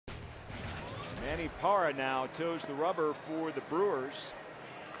Parra now toes the rubber for the Brewers,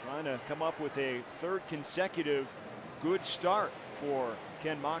 trying to come up with a third consecutive good start for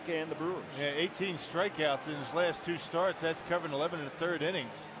Ken Maka and the Brewers. Yeah, 18 strikeouts in his last 2 starts. That's covering 11 in the 3rd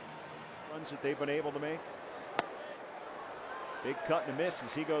innings. Runs that they've been able to make. Big cut and a miss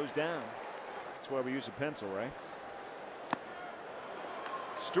as he goes down. That's why we use a pencil, right?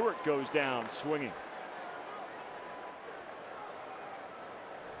 Stewart goes down swinging.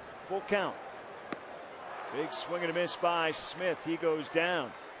 Full count. Big swing and a miss by Smith. He goes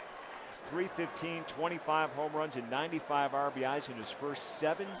down. It's 315, 25 home runs and 95 RBIs in his first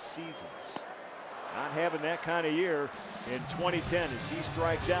 7 seasons. Not having that kind of year in 2010 as he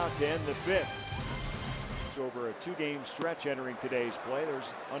strikes out to end the 5th. It's over a 2-game stretch entering today's play.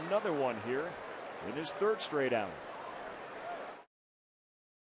 There's another one here in his 3rd straight outing.